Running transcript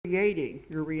creating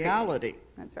your reality.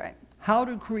 That's right. How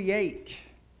to create.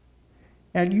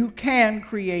 And you can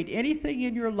create anything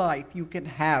in your life, you can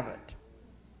have it.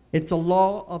 It's a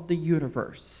law of the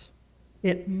universe.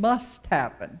 It must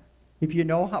happen. If you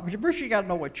know how, first you got to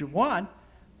know what you want,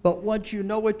 but once you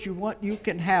know what you want, you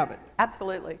can have it.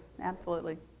 Absolutely,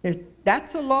 absolutely.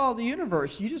 That's a law of the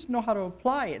universe. You just know how to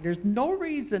apply it. There's no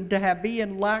reason to be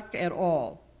in lack at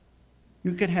all.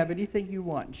 You can have anything you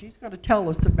want. She's going to tell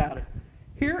us about it.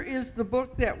 Here is the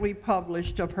book that we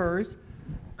published of hers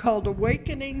called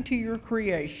Awakening to Your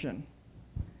Creation.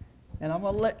 And I'm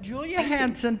going to let Julia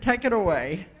Hanson take it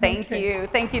away. Thank you.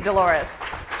 Thank you, Dolores.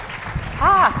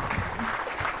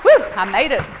 Whew, I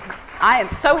made it. I am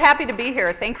so happy to be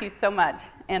here. Thank you so much.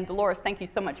 And Dolores, thank you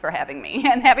so much for having me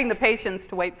and having the patience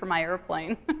to wait for my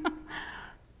airplane.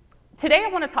 Today I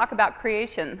want to talk about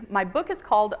creation. My book is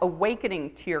called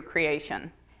Awakening to Your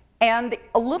Creation. And it's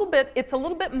a little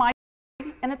bit my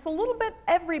story, and it's a little bit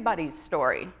everybody's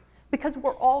story, because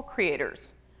we're all creators.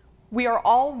 We are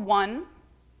all one,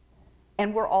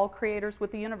 and we're all creators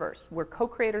with the universe. We're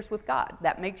co-creators with God.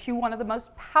 That makes you one of the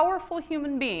most powerful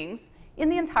human beings in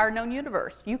the entire known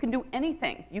universe. You can do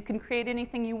anything. You can create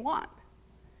anything you want.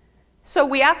 So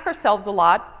we ask ourselves a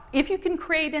lot, if you can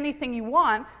create anything you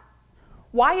want,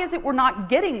 why is it we're not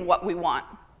getting what we want?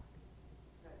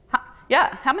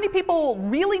 How many people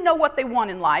really know what they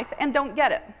want in life and don't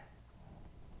get it?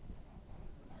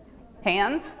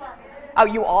 Hands? Oh,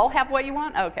 you all have what you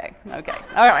want? Okay, okay,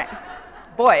 all right.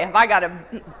 Boy, have I got a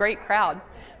great crowd.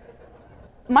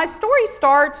 My story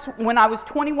starts when I was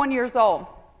 21 years old.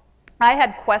 I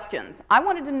had questions. I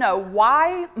wanted to know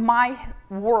why my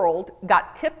world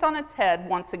got tipped on its head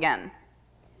once again.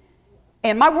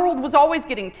 And my world was always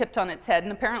getting tipped on its head,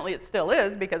 and apparently it still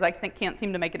is, because I can't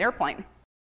seem to make an airplane.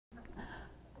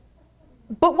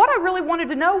 But what I really wanted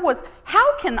to know was,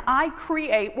 how can I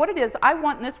create what it is I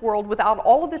want in this world without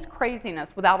all of this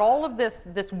craziness, without all of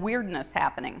this weirdness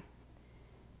happening?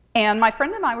 And my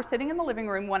friend and I were sitting in the living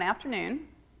room one afternoon,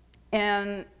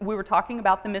 and we were talking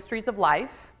about the mysteries of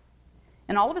life,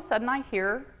 and all of a sudden I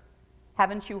hear,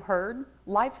 haven't you heard?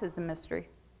 Life is a mystery.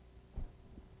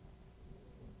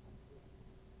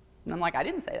 And I'm like, I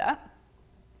didn't say that.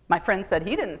 My friend said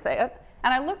he didn't say it.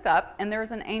 And I looked up, and there's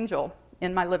an angel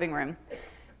in my living room.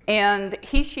 And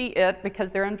he, she, it,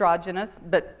 because they're androgynous,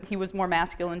 but he was more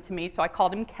masculine to me, so I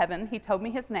called him Kevin. He told me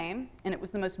his name, and it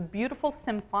was the most beautiful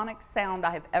symphonic sound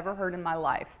I have ever heard in my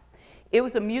life. It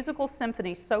was a musical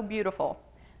symphony so beautiful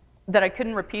that I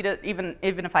couldn't repeat it even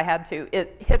if I had to.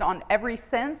 It hit on every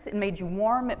sense. It made you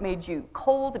warm, it made you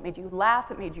cold, it made you laugh,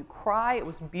 it made you cry. It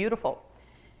was beautiful.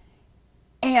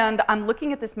 And I'm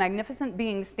looking at this magnificent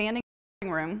being standing in the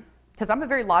living room, because I'm a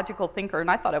very logical thinker, and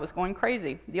I thought I was going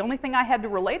crazy. The only thing I had to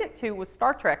relate it to was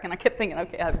Star Trek, and I kept thinking,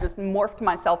 okay, I've just morphed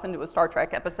myself into a Star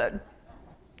Trek episode.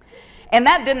 And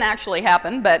that didn't actually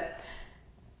happen, but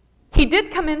he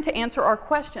did come in to answer our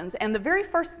questions, and the very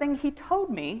first thing he told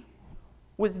me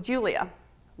was, Julia,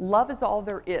 love is all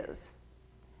there is.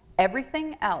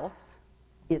 Everything else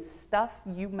is stuff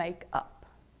you make up.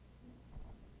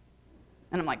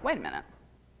 And I'm like, wait a minute.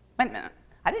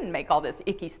 I didn't make all this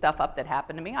icky stuff up that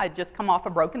happened to me. I had just come off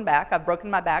a broken back. I've broken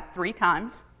my back 3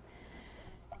 times.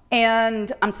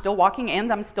 And I'm still walking,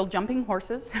 and I'm still jumping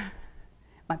horses.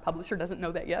 My publisher doesn't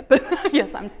know that yet, but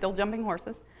yes, I'm still jumping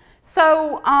horses.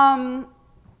 So I'm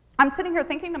sitting here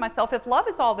thinking to myself, if love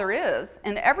is all there is,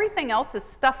 and everything else is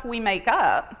stuff we make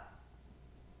up,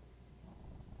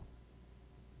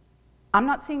 I'm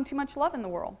not seeing too much love in the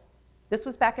world. This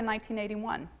was back in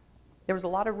 1981. There was a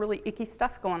lot of really icky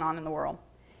stuff going on in the world.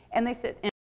 And they said,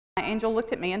 and my angel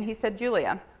looked at me and he said,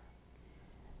 Julia,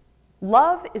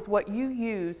 love is what you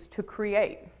use to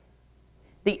create.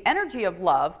 The energy of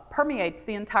love permeates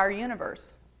the entire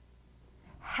universe.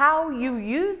 How you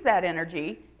use that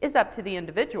energy is up to the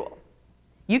individual.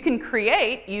 You can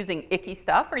create using icky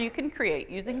stuff, or you can create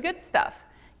using good stuff.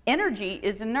 Energy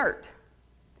is inert.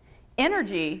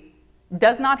 Energy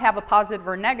does not have a positive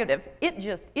or negative. It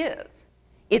just is.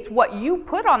 It's what you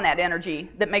put on that energy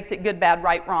that makes it good, bad,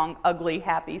 right, wrong, ugly,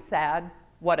 happy, sad,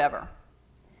 whatever.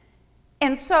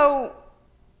 And so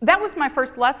that was my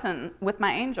first lesson with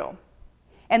my angel.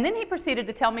 And then he proceeded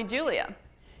to tell me, Julia,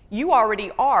 you already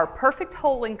are perfect,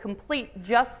 whole, and complete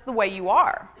just the way you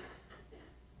are.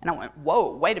 And I went,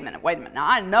 whoa, wait a minute. Now,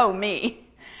 I know me.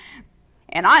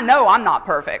 And I know I'm not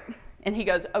perfect. And he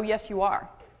goes, oh, yes, you are.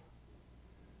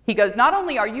 He goes, not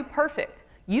only are you perfect,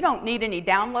 you don't need any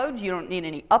downloads, you don't need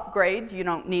any upgrades, you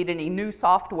don't need any new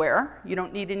software, you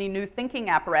don't need any new thinking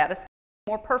apparatus.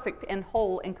 You're more perfect and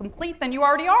whole and complete than you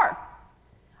already are.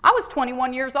 I was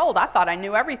 21 years old. I thought I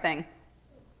knew everything.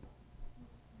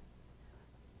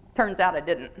 Turns out I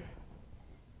didn't.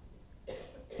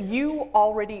 You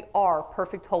already are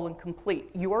perfect, whole, and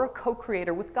complete. You are a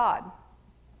co-creator with God.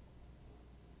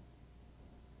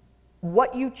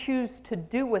 What you choose to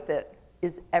do with it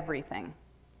is everything,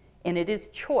 and it is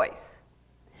choice.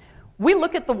 We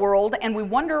look at the world and we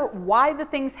wonder why the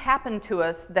things happen to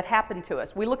us that happen to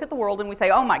us. We look at the world and we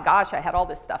say, oh my gosh, I had all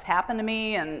this stuff happen to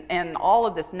me, and all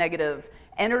of this negative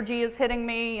energy is hitting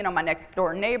me. You know, my next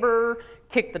door neighbor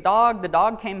kicked the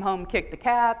dog came home, kicked the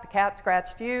cat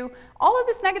scratched you. All of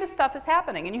this negative stuff is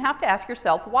happening, and you have to ask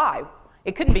yourself why.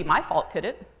 It couldn't be my fault, could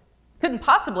it? Couldn't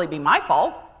possibly be my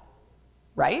fault,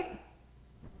 right?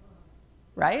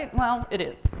 Right? Well, it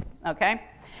is, okay?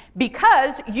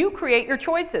 Because you create your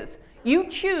choices. You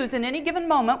choose in any given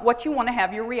moment what you want to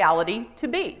have your reality to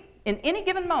be. In any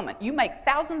given moment, you make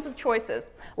thousands of choices.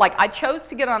 Like, I chose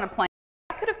to get on a plane.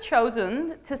 I could have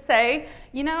chosen to say,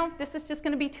 you know, this is just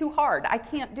going to be too hard. I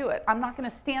can't do it. I'm not going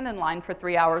to stand in line for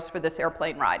 3 hours for this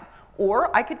airplane ride.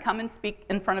 Or I could come and speak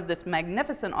in front of this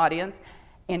magnificent audience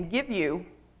and give you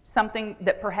something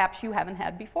that perhaps you haven't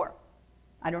had before.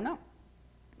 I don't know.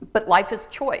 But life is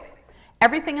choice.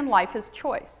 Everything in life is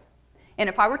choice. And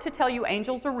if I were to tell you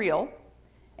angels are real,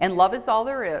 and love is all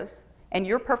there is, and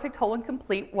you're perfect, whole, and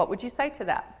complete, what would you say to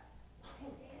that?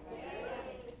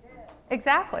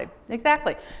 Exactly,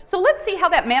 exactly. So let's see how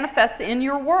that manifests in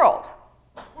your world.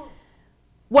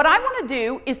 What I want to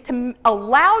do is to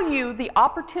allow you the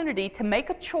opportunity to make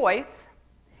a choice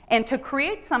and to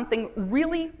create something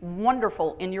really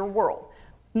wonderful in your world.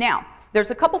 Now,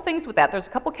 there's a couple things with that. There's a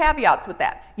couple caveats with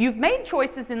that. You've made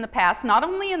choices in the past, not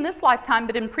only in this lifetime,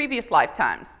 but in previous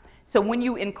lifetimes. So when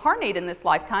you incarnate in this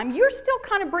lifetime, you're still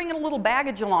kind of bringing a little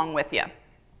baggage along with you.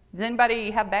 Does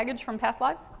anybody have baggage from past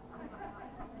lives?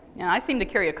 Yeah, I seem to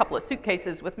carry a couple of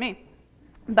suitcases with me.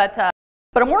 But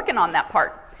I'm working on that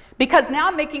part, because now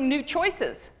I'm making new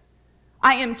choices.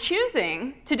 I am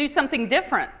choosing to do something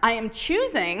different. I am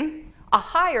choosing a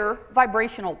higher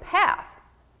vibrational path,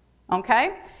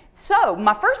 okay? So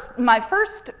my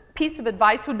first piece of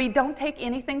advice would be, don't take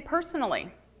anything personally,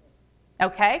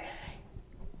 okay?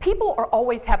 People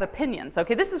always have opinions,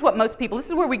 okay? This is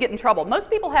where we get in trouble. Most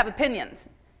people have opinions,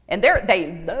 and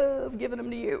they love giving them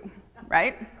to you,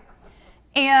 right?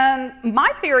 And my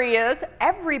theory is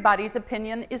everybody's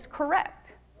opinion is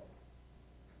correct.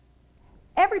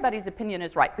 Everybody's opinion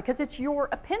is right, because it's your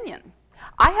opinion.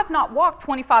 I have not walked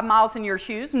 25 miles in your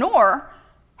shoes, nor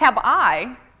have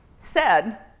I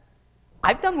said,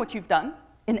 I've done what you've done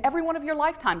in every one of your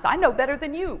lifetimes. I know better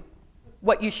than you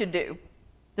what you should do.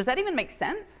 Does that even make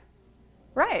sense?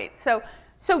 Right. So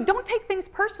don't take things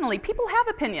personally. People have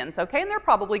opinions, okay, and they're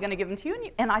probably going to give them to you.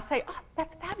 And I say, oh,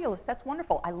 that's fabulous. That's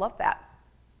wonderful. I love that,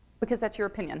 because that's your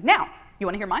opinion. Now, you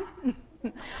want to hear mine?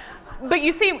 But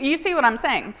you see what I'm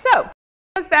saying. So it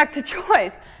goes back to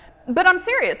choice. But I'm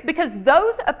serious, because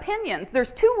those opinions,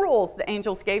 there's 2 rules the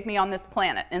angels gave me on this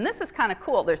planet. And this is kind of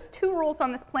cool. There's 2 rules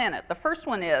on this planet. The first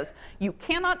one is, you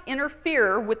cannot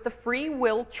interfere with the free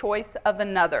will choice of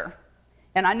another.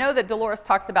 And I know that Dolores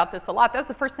talks about this a lot. That's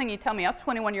the first thing you tell me. I was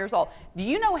 21 years old. Do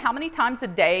you know how many times a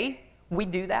day we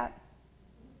do that?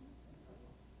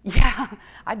 Yeah,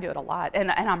 I do it a lot. And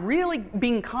I'm really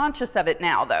being conscious of it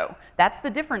now, though. That's the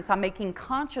difference. I'm making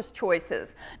conscious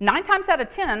choices. 9 times out of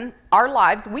 10, our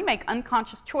lives, we make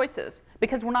unconscious choices,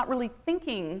 because we're not really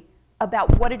thinking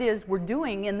about what it is we're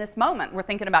doing in this moment. We're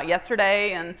thinking about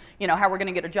yesterday and, you know, how we're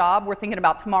going to get a job. We're thinking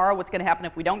about tomorrow, what's going to happen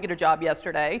if we don't get a job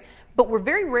yesterday. But we're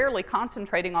very rarely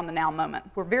concentrating on the now moment.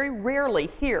 We're very rarely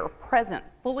here, present,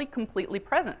 fully, completely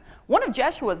present. One of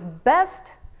Jeshua's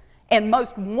best and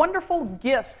most wonderful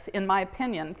gifts, in my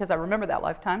opinion, because I remember that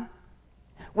lifetime,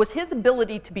 was his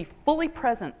ability to be fully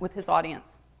present with his audience.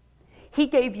 He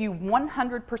gave you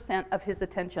 100% of his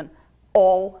attention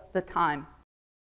all the time.